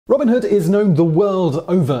Robin Hood is known the world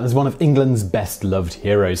over as one of England's best-loved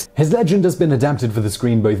heroes. His legend has been adapted for the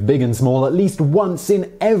screen both big and small at least once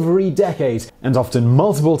in every decade, and often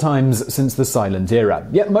multiple times since the silent era.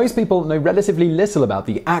 Yet most people know relatively little about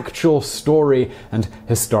the actual story and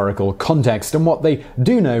historical context, and what they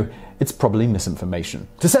do know, it's probably misinformation.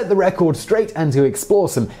 To set the record straight and to explore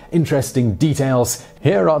some interesting details,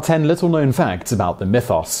 here are 10 little-known facts about the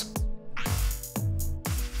mythos.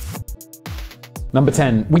 Number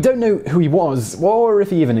 10. We don't know who he was, or if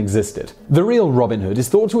he even existed. The real Robin Hood is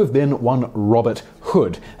thought to have been one Robert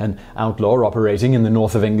Hood, an outlaw operating in the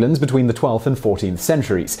north of England between the 12th and 14th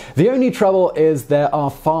centuries. The only trouble is there are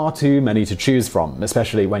far too many to choose from,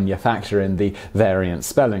 especially when you factor in the variant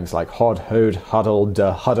spellings like Hod, Hode, Huddle,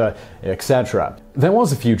 De, Hudder, etc. There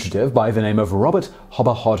was a fugitive by the name of Robert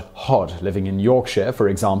Hobahod Hod living in Yorkshire, for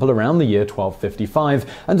example, around the year 1255,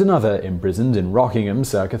 and another imprisoned in Rockingham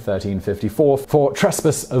circa 1354 for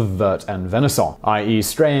trespass of vert and venison, i.e.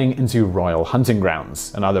 straying into royal hunting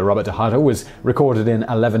grounds. Another Robert de Hudder was recorded in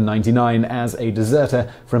 1199 as a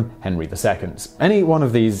deserter from Henry II. Any one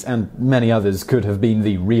of these and many others could have been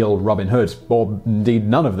the real Robin Hood, or indeed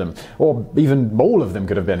none of them, or even all of them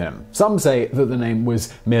could have been him. Some say that the name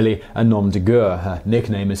was merely a nom de guerre, a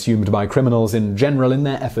nickname assumed by criminals in general in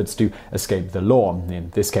their efforts to escape the law, in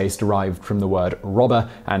this case derived from the word robber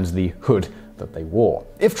and the hood that they wore.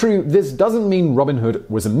 If true, this doesn't mean Robin Hood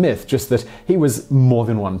was a myth, just that he was more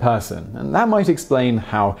than one person, and that might explain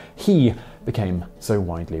how he became so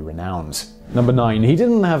widely renowned. Number 9. He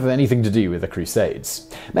didn't have anything to do with the Crusades.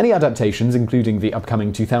 Many adaptations, including the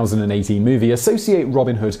upcoming 2018 movie, associate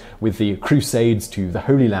Robin Hood with the Crusades to the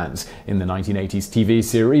Holy Land. In the 1980s TV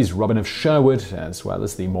series Robin of Sherwood, as well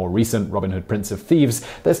as the more recent Robin Hood Prince of Thieves,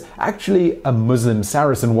 there's actually a Muslim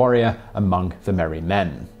Saracen warrior among the merry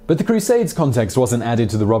men. But the Crusades context wasn't added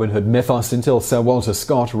to the Robin Hood mythos until Sir Walter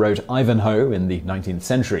Scott wrote Ivanhoe in the 19th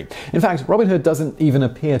century. In fact, Robin Hood doesn't even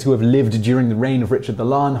appear to have lived during the reign of Richard the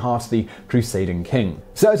Lionheart, the Crusading king.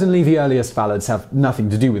 Certainly the earliest ballads have nothing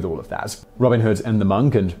to do with all of that. Robin Hood and the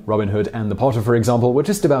Monk and Robin Hood and the Potter, for example, were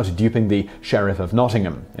just about duping the Sheriff of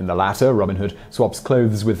Nottingham. In the latter, Robin Hood swaps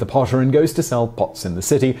clothes with the Potter and goes to sell pots in the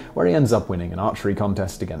city, where he ends up winning an archery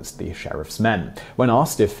contest against the Sheriff's men. When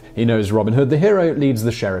asked if he knows Robin Hood, the hero leads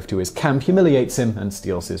the Sheriff to his camp, humiliates him, and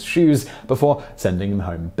steals his shoes before sending him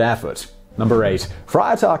home barefoot. Number 8.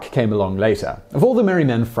 Friar Tuck came along later. Of all the merry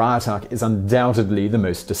men, Friar Tuck is undoubtedly the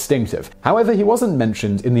most distinctive. However, he wasn't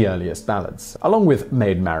mentioned in the earliest ballads. Along with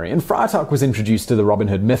Maid Marian, Friar Tuck was introduced to the Robin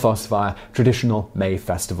Hood mythos via traditional May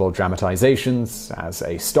Festival dramatizations as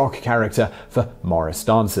a stock character for Morris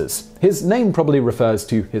dancers. His name probably refers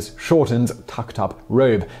to his shortened, tucked-up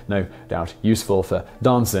robe, no doubt useful for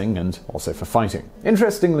dancing and also for fighting.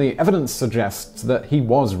 Interestingly, evidence suggests that he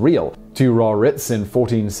was real. Two raw writs in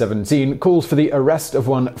 1417 called for the arrest of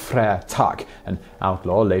one Friar Tuck, an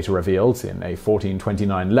outlaw later revealed in a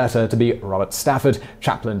 1429 letter to be Robert Stafford,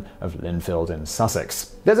 chaplain of Linfield in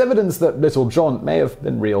Sussex. There's evidence that Little John may have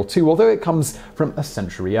been real too, although it comes from a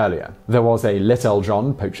century earlier. There was a Little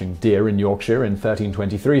John poaching deer in Yorkshire in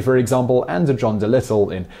 1323, for example, and a John de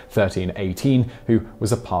Little in 1318, who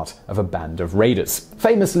was a part of a band of raiders.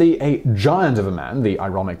 Famously, a giant of a man, the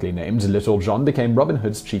ironically named Little John, became Robin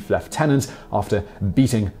Hood's chief lieutenant after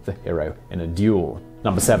beating the hero in a duel.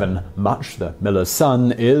 Number 7. Much the Miller's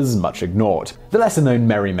Son is much ignored. The lesser-known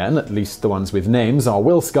merry men, at least the ones with names, are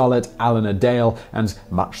Will Scarlet, Alan Dale, and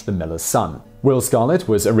Much the Miller's Son. Will Scarlet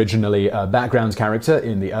was originally a background character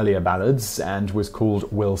in the earlier ballads and was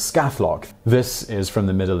called Will Scathlock. This is from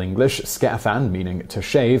the Middle English scathan, meaning to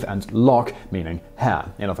shave, and lock, meaning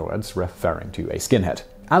hair, in other words, referring to a skinhead.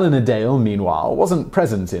 Alan Dale, meanwhile, wasn't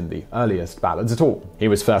present in the earliest ballads at all. He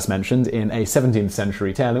was first mentioned in a 17th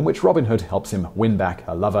century tale in which Robin Hood helps him win back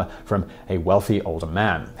a lover from a wealthy older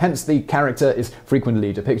man. Hence, the character is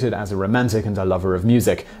frequently depicted as a romantic and a lover of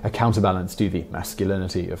music, a counterbalance to the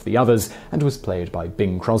masculinity of the others, and was played by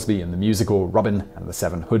Bing Crosby in the musical Robin and the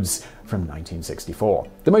Seven Hoods from 1964.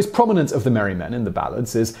 The most prominent of the merry men in the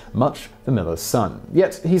ballads is Much the Miller's Son,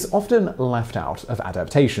 yet he's often left out of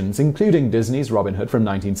adaptations, including Disney's Robin Hood from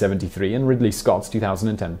 1973 and Ridley Scott's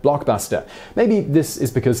 2010 blockbuster. Maybe this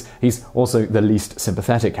is because he's also the least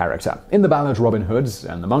sympathetic character. In the ballad Robin Hood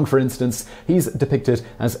and the Monk, for instance, he's depicted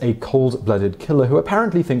as a cold-blooded killer who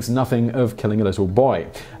apparently thinks nothing of killing a little boy.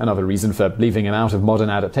 Another reason for leaving him out of modern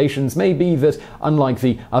adaptations may be that, unlike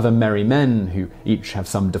the other merry men, who each have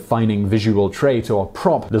some defining visual trait or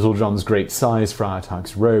prop, Little John's great size, Friar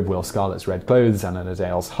Tuck's robe, Will Scarlet's red clothes, Alan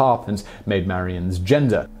Dale's harp, and Maid Marian's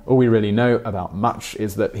gender, all we really know about Much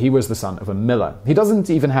is that he was the son of a miller. He doesn't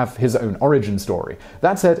even have his own origin story.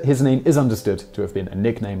 That said, his name is understood to have been a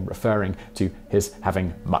nickname referring to his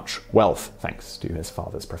having much wealth, thanks to his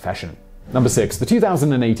father's profession. Number 6. The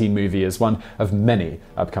 2018 movie is one of many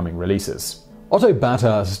upcoming releases. Otto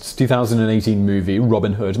Bathurst's 2018 movie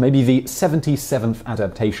Robin Hood may be the 77th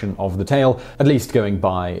adaptation of the tale, at least going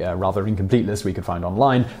by a rather incomplete list we could find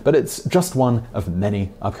online, but it's just one of many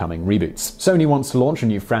upcoming reboots. Sony wants to launch a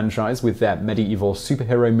new franchise with their medieval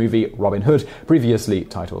superhero movie Robin Hood, previously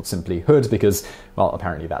titled simply Hood because, well,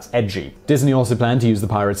 apparently that's edgy. Disney also planned to use the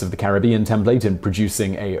Pirates of the Caribbean template in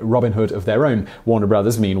producing a Robin Hood of their own. Warner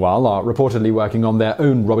Brothers, meanwhile, are reportedly working on their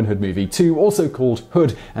own Robin Hood movie too, also called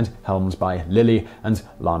Hood and helmed by Lily and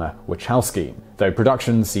Lana Wachowski, though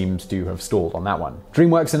production seemed to have stalled on that one.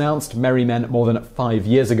 DreamWorks announced Merry Men more than 5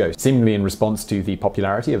 years ago, seemingly in response to the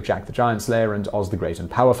popularity of Jack the Giant Slayer and Oz the Great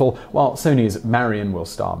and Powerful, while Sony's Marian will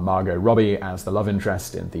star Margot Robbie as the love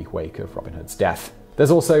interest in the wake of Robin Hood's death.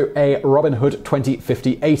 There's also a Robin Hood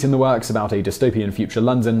 2058 in the works about a dystopian future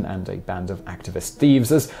London and a band of activist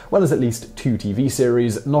thieves, as well as at least 2 TV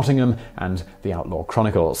series, Nottingham and The Outlaw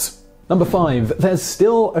Chronicles. Number 5. There's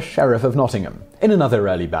still a Sheriff of Nottingham. In another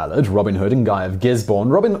early ballad, Robin Hood and Guy of Gisborne,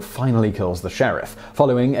 Robin finally kills the sheriff.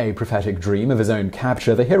 Following a prophetic dream of his own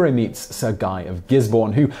capture, the hero meets Sir Guy of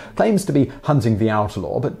Gisborne, who claims to be hunting the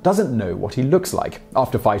outlaw but doesn't know what he looks like.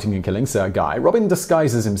 After fighting and killing Sir Guy, Robin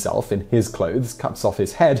disguises himself in his clothes, cuts off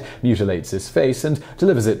his head, mutilates his face, and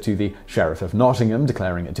delivers it to the Sheriff of Nottingham,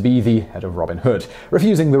 declaring it to be the head of Robin Hood.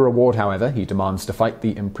 Refusing the reward, however, he demands to fight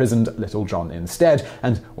the imprisoned Little John instead,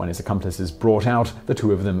 and when his accomplice is brought out, the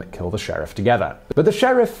two of them kill the sheriff together. But the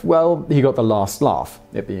sheriff, well, he got the last laugh.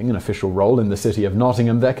 It being an official role in the city of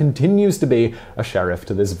Nottingham, there continues to be a sheriff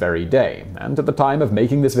to this very day. And at the time of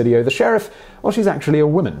making this video, the sheriff, well, she's actually a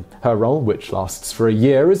woman. Her role, which lasts for a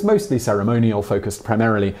year, is mostly ceremonial, focused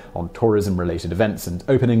primarily on tourism-related events and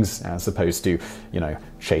openings, as opposed to,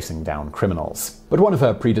 chasing down criminals. But one of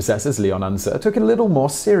her predecessors, Leon Unser, took it a little more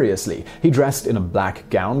seriously. He dressed in a black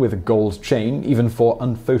gown with a gold chain, even for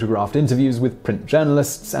unphotographed interviews with print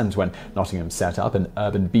journalists, and when Nottingham set up an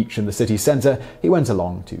urban beach in the city centre, he went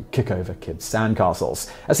along to kick over kids'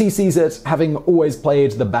 sandcastles. As he sees it, having always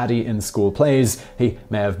played the baddie in school plays, he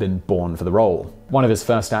may have been born for the role. One of his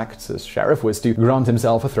first acts as sheriff was to grant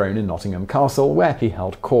himself a throne in Nottingham Castle, where he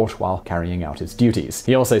held court while carrying out his duties.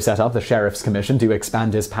 He also set up the Sheriff's Commission to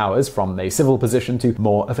expand his powers from a civil position to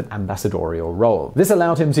more of an ambassadorial role. This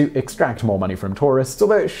allowed him to extract more money from tourists,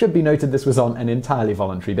 although it should be noted this was on an entirely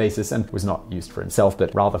voluntary basis and was not used for himself,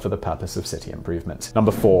 but rather for the purpose of city improvement.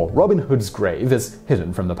 Number 4. Robin Hood's grave is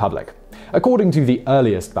hidden from the public. According to the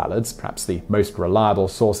earliest ballads, perhaps the most reliable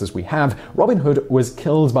sources we have, Robin Hood was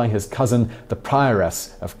killed by his cousin, the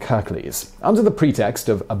Prioress of Kirklees. Under the pretext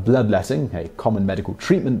of a bloodletting, a common medical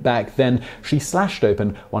treatment back then, she slashed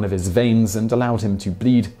open one of his veins and allowed him to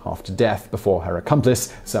bleed half to death before her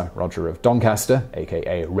accomplice, Sir Roger of Doncaster,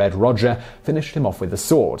 aka Red Roger, finished him off with a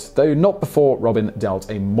sword, though not before Robin dealt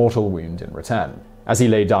a mortal wound in return. As he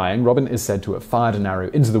lay dying, Robin is said to have fired an arrow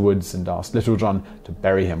into the woods and asked Little John to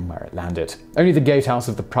bury him where it landed. Only the gatehouse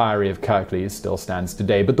of the Priory of Kirklees still stands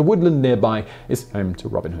today, but the woodland nearby is home to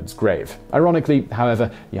Robin Hood's grave. Ironically,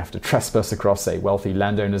 however, you have to trespass across a wealthy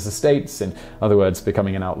landowner's estates, in other words,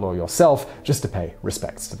 becoming an outlaw yourself, just to pay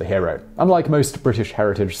respects to the hero. Unlike most British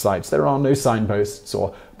heritage sites, there are no signposts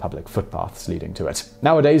or public footpaths leading to it.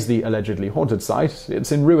 Nowadays, the allegedly haunted site,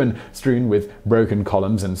 it's in ruin, strewn with broken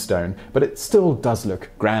columns and stone, but it still does look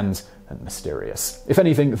grand and mysterious. If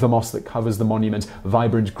anything, the moss that covers the monument,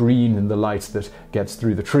 vibrant green in the light that gets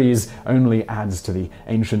through the trees, only adds to the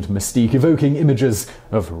ancient mystique, evoking images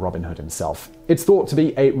of Robin Hood himself. It's thought to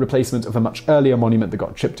be a replacement of a much earlier monument that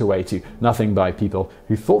got chipped away to nothing by people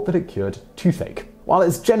who thought that it cured toothache. While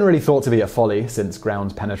it's generally thought to be a folly, since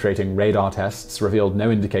ground-penetrating radar tests revealed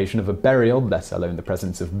no indication of a burial, let alone the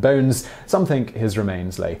presence of bones, some think his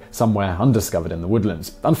remains lay somewhere undiscovered in the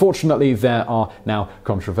woodlands. Unfortunately, there are now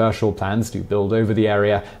controversial plans to build over the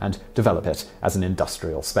area and develop it as an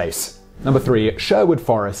industrial space. Number 3. Sherwood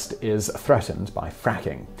Forest is threatened by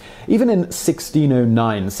fracking. Even in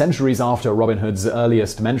 1609, centuries after Robin Hood's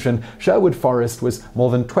earliest mention, Sherwood Forest was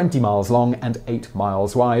more than 20 miles long and 8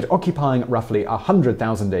 miles wide, occupying roughly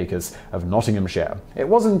 100,000 acres of Nottinghamshire. It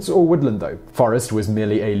wasn't all woodland though. Forest was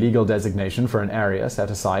merely a legal designation for an area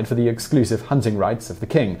set aside for the exclusive hunting rights of the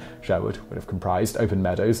king. Sherwood would have comprised open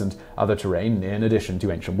meadows and other terrain in addition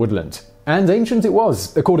to ancient woodland. And ancient it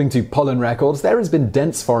was. According to pollen records, there has been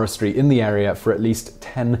dense forestry in the area for at least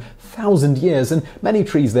 10,000 years, and many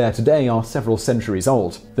trees there today are several centuries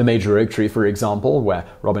old. The major oak tree, for example, where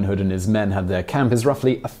Robin Hood and his men had their camp, is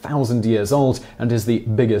roughly 1,000 years old and is the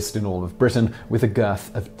biggest in all of Britain, with a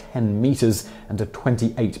girth of 10 meters and a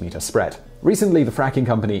 28-meter spread. Recently, the fracking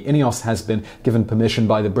company Ineos has been given permission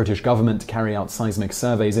by the British government to carry out seismic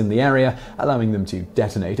surveys in the area, allowing them to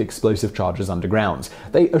detonate explosive charges underground.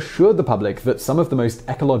 They assured the public that some of the most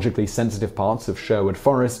ecologically sensitive parts of Sherwood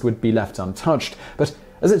Forest would be left untouched, but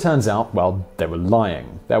as it turns out, well, they were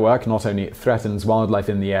lying. Their work not only threatens wildlife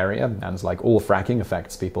in the area, and like all fracking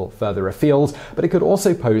affects people further afield, but it could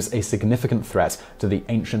also pose a significant threat to the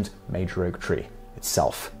ancient major oak tree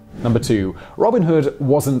itself. Number 2. Robin Hood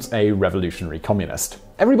wasn't a revolutionary communist.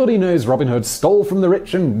 Everybody knows Robin Hood stole from the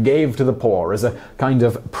rich and gave to the poor as a kind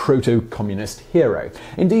of proto-communist hero.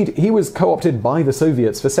 Indeed, he was co-opted by the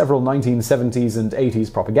Soviets for several 1970s and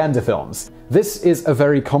 80s propaganda films. This is a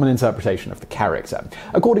very common interpretation of the character.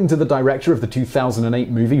 According to the director of the 2008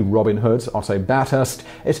 movie Robin Hood, Otto Bathurst,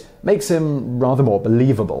 it makes him rather more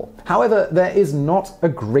believable. However, there is not a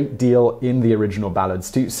great deal in the original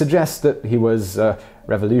ballads to suggest that he was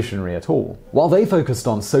revolutionary at all. While they focused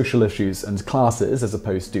on social issues and classes as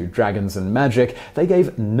opposed to dragons and magic, they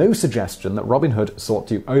gave no suggestion that Robin Hood sought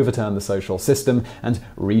to overturn the social system and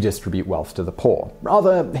redistribute wealth to the poor.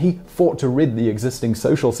 Rather, he fought to rid the existing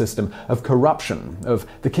social system of corruption, of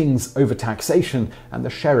the king's overtaxation, and the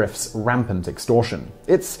sheriff's rampant extortion.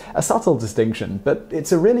 It's a subtle distinction, but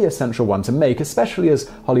it's a really essential one to make, especially as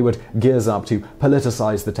Hollywood gears up to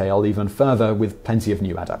politicize the tale even further with plenty of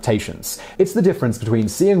new adaptations. It's the difference between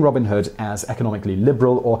seeing Robin Hood as economically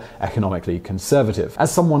liberal or economically conservative,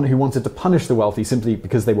 as someone who wanted to punish the wealthy simply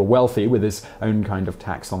because they were wealthy with his own kind of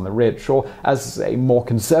tax on the rich, or as a more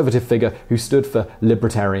conservative figure who stood for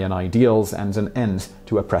libertarian ideals and an end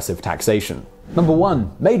to oppressive taxation. Number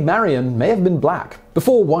 1. Maid Marian may have been black.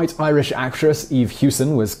 Before white Irish actress Eve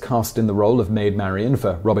Hewson was cast in the role of Maid Marian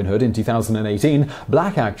for Robin Hood in 2018,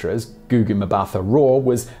 black actress Gugu Mbatha-Raw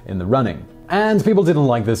was in the running. And people didn't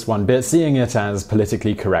like this one bit, seeing it as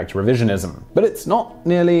politically correct revisionism. But it's not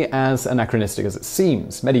nearly as anachronistic as it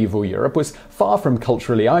seems. Medieval Europe was far from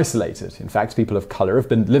culturally isolated. In fact, people of colour have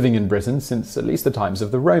been living in Britain since at least the times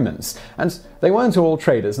of the Romans. And they weren't all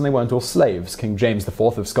traders and they weren't all slaves. King James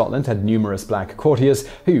IV of Scotland had numerous black courtiers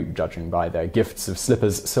who, judging by their gifts of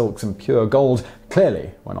slippers, silks and pure gold,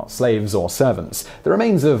 clearly were not slaves or servants. The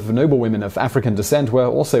remains of noblewomen of African descent were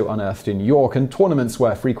also unearthed in York, and tournaments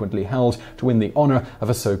were frequently held to win the honour of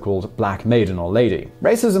a so-called black maiden or lady.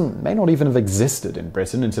 Racism may not even have existed in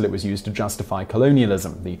Britain until it was used to justify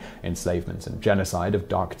colonialism, the enslavement and genocide of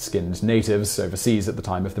dark-skinned natives overseas at the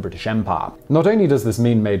time of the British Empire. Not only does this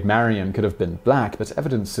mean Maid Marian could have been black, but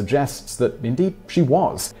evidence suggests that indeed she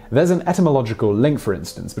was. There's an etymological link, for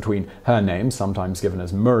instance, between her name, sometimes given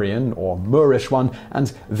as Murian or Moorish one,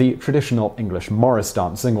 and the traditional English Morris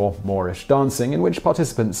dancing or Moorish dancing, in which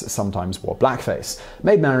participants sometimes wore blackface.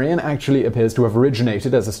 Maid Marian actually appears to have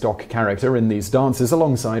originated as a stock character in these dances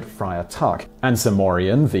alongside Friar Tuck, and Sir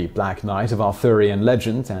Morian, the Black Knight of Arthurian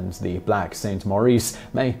legend, and the Black Saint Maurice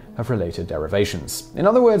may have related derivations. In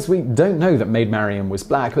other words, we don't know that Maid Marian was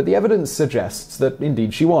black, but the evidence suggests that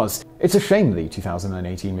indeed she was. It's a shame the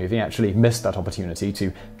 2018 movie actually missed that opportunity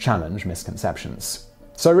to challenge misconceptions.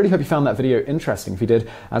 So I really hope you found that video interesting. If you did,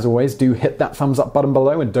 as always, do hit that thumbs up button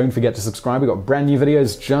below and don't forget to subscribe. We've got brand new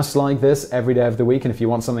videos just like this every day of the week, and if you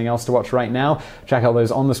want something else to watch right now, check out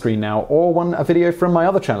those on the screen now, or a video from my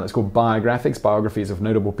other channel. It's called Biographics, biographies of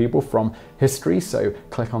notable people from history, so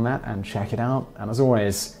click on that and check it out. And as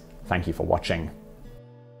always, thank you for watching.